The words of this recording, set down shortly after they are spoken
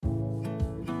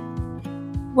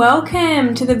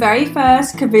Welcome to the very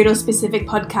first Cavoodle specific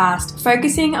podcast,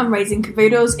 focusing on raising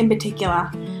cavoodles in particular.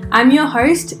 I'm your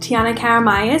host, Tiana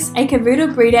Karamayas, a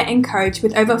cavoodle breeder and coach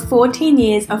with over 14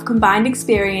 years of combined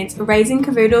experience raising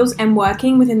cavoodles and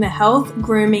working within the health,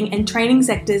 grooming and training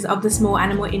sectors of the small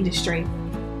animal industry.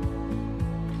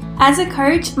 As a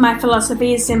coach, my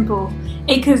philosophy is simple.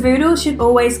 A cavoodle should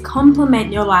always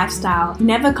complement your lifestyle,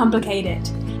 never complicate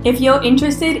it. If you're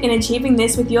interested in achieving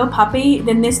this with your puppy,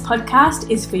 then this podcast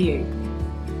is for you.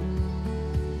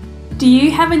 Do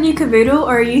you have a new cavoodle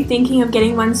or are you thinking of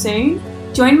getting one soon?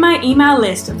 Join my email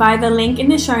list via the link in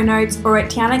the show notes or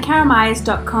at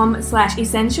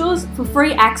tianakaramayas.com/essentials for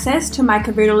free access to my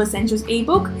Cavoodle Essentials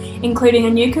ebook, including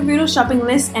a new cavoodle shopping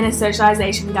list and a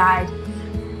socialization guide.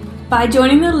 By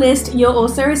joining the list, you'll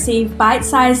also receive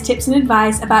bite-sized tips and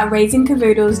advice about raising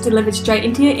cavoodles delivered straight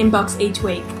into your inbox each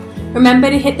week. Remember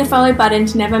to hit the follow button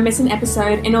to never miss an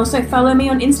episode, and also follow me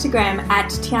on Instagram at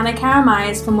Tiana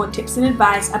Karamayas for more tips and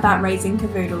advice about raising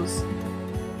cavoodles.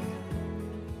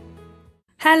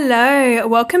 Hello,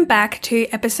 welcome back to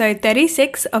episode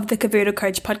 36 of the Cavoodle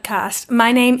Coach podcast.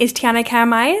 My name is Tiana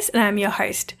Karamayas and I'm your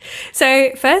host.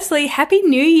 So firstly, Happy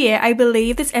New Year. I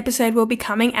believe this episode will be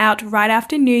coming out right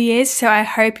after New Year's, so I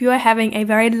hope you are having a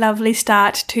very lovely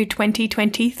start to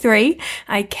 2023.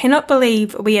 I cannot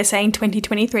believe we are saying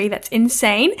 2023, that's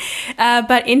insane.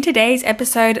 But in today's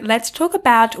episode, let's talk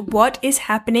about what is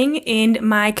happening in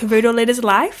my cavoodle litter's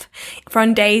life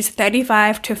from days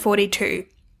 35 to 42.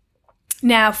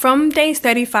 Now, from days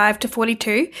 35 to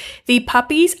 42, the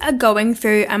puppies are going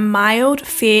through a mild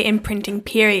fear imprinting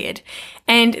period.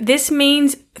 And this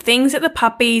means things that the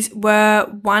puppies were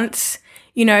once,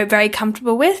 very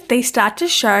comfortable with, they start to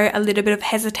show a little bit of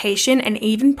hesitation and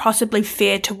even possibly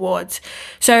fear towards.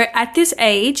 So at this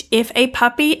age, if a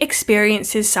puppy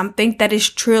experiences something that is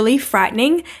truly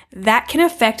frightening, that can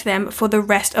affect them for the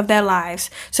rest of their lives.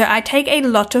 So I take a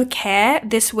lot of care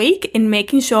this week in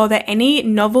making sure that any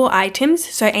novel items,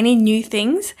 so any new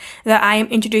things that I am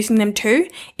introducing them to,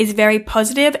 is very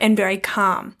positive and very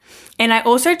calm. And I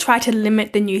also try to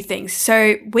limit the new things.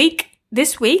 So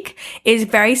this week is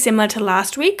very similar to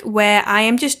last week, where I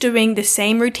am just doing the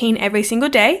same routine every single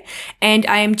day, and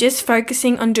I am just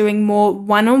focusing on doing more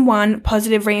one-on-one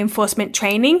positive reinforcement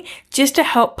training just to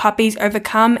help puppies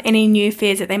overcome any new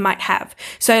fears that they might have.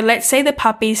 So let's say the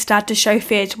puppies start to show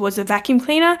fear towards the vacuum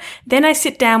cleaner, then I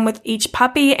sit down with each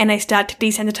puppy and I start to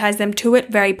desensitize them to it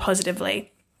very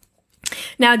positively.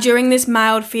 Now, during this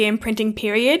mild fear imprinting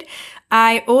period,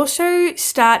 I also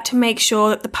start to make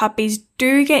sure that the puppies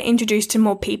do get introduced to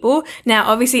more people.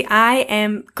 Now, obviously, I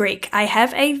am Greek. I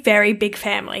have a very big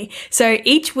family. So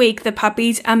each week, the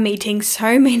puppies are meeting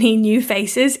so many new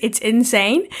faces. It's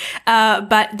insane.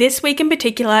 But this week in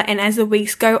particular, and as the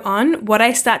weeks go on, what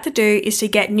I start to do is to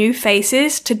get new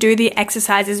faces to do the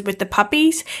exercises with the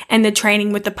puppies and the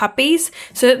training with the puppies,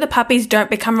 so that the puppies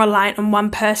don't become reliant on one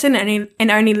person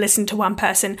and only listen to one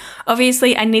person.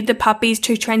 Obviously, I need the puppies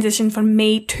to transition from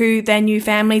me to their new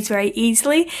families very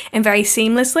easily and very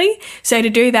seamlessly. So to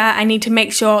do that, I need to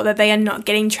make sure that they are not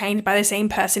getting trained by the same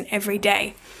person every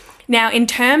day. Now, in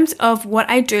terms of what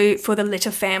I do for the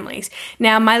litter families.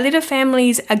 Now, my litter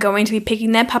families are going to be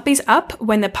picking their puppies up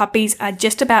when the puppies are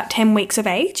just about 10 weeks of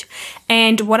age.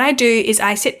 And what I do is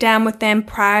I sit down with them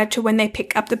prior to when they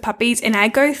pick up the puppies and I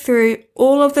go through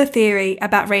all of the theory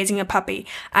about raising a puppy.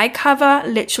 I cover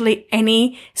literally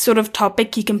any sort of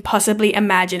topic you can possibly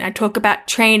imagine. I talk about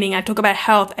training, I talk about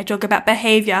health, I talk about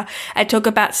behavior, I talk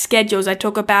about schedules, I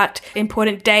talk about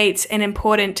important dates and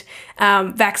important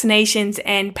vaccinations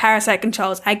and parasite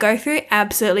controls. I go through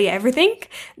absolutely everything.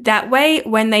 That way,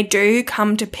 when they do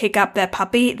come to pick up their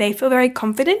puppy, they feel very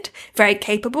confident, very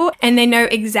capable, and they know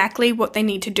exactly what they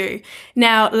need to do.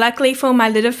 Now, luckily for my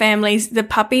litter families, the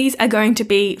puppies are going to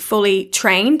be fully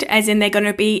trained, as in they're going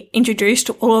to be introduced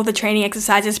to all of the training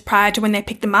exercises prior to when they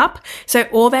pick them up. So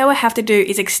all they will have to do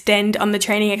is extend on the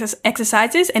training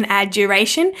exercises and add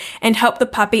duration and help the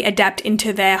puppy adapt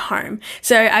into their home.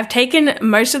 So I've taken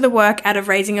most of the work out of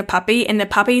raising a puppy, and the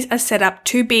puppies are set up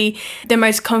to be the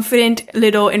most confident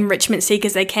little enrichment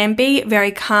seekers they can be,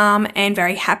 very calm and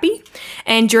very happy.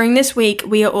 And during this week,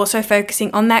 we are also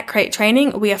focusing on that crate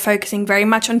training. We are focusing very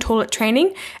much on toilet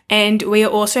training, and we are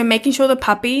also making sure the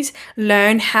puppies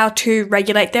learn how to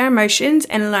regulate their emotions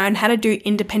and learn how to do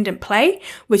independent play,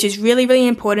 which is really, really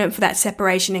important for that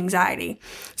separation anxiety.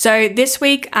 So this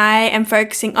week, I am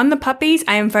focusing on the puppies.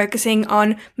 I am focusing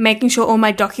on making sure all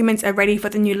my documents are ready for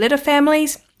the new litter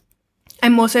families.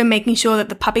 I'm also making sure that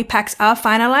the puppy packs are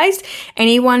finalized.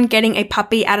 Anyone getting a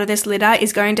puppy out of this litter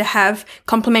is going to have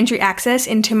complimentary access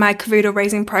into my Cavoodle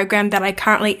raising program that I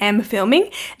currently am filming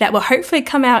that will hopefully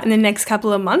come out in the next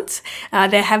couple of months.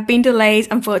 There have been delays,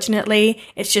 unfortunately.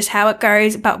 It's just how it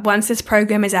goes. But once this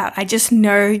program is out, I just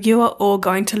know you are all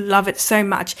going to love it so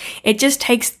much. It just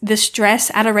takes the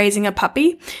stress out of raising a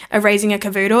puppy, of raising a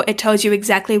Cavoodle. It tells you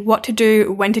exactly what to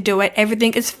do, when to do it.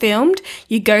 Everything is filmed.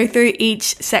 You go through each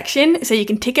section so you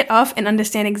can tick it off and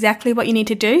understand exactly what you need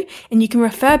to do, and you can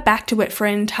refer back to it for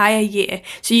an entire year.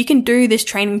 So you can do this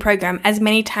training program as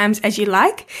many times as you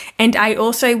like. And I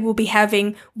also will be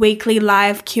having weekly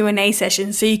live Q&A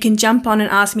sessions so you can jump on and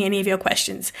ask me any of your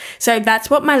questions. So that's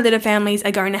what my litter families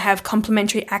are going to have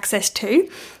complimentary access to.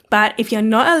 But if you're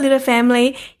not a litter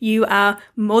family, you are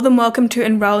more than welcome to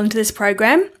enroll into this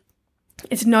program.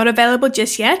 It's not available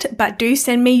just yet, but do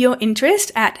send me your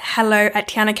interest at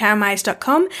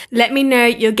hello@tianacaramais.com. Let me know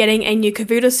you're getting a new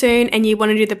Cavoodle soon and you want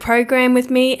to do the program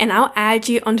with me, and I'll add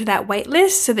you onto that wait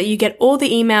list so that you get all the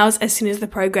emails as soon as the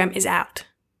program is out.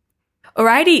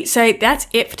 Alrighty, so that's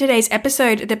it for today's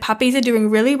episode. The puppies are doing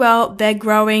really well. They're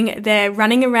growing, they're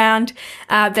running around,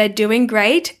 they're doing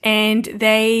great, and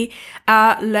they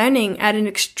are learning at an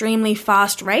extremely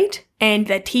fast rate, and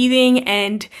they're teething,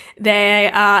 and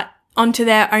they are onto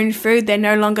their own food. They're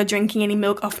no longer drinking any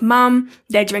milk off mum.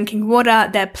 They're drinking water.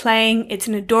 They're playing. It's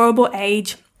an adorable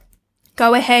age.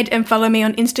 Go ahead and follow me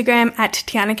on Instagram at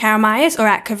Tiana Caramais or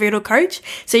at Cavoodle Coach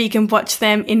so you can watch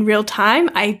them in real time.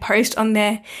 I post on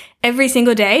there every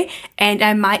single day, and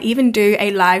I might even do a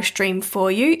live stream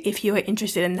for you if you are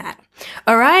interested in that.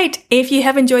 All right. If you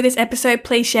have enjoyed this episode,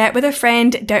 please share it with a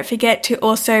friend. Don't forget to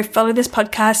also follow this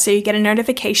podcast so you get a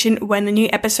notification when the new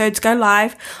episodes go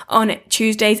live on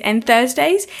Tuesdays and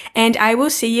Thursdays. And I will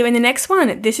see you in the next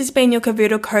one. This has been your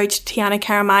Cavoodle coach, Tiana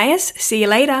Caramais. See you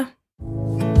later.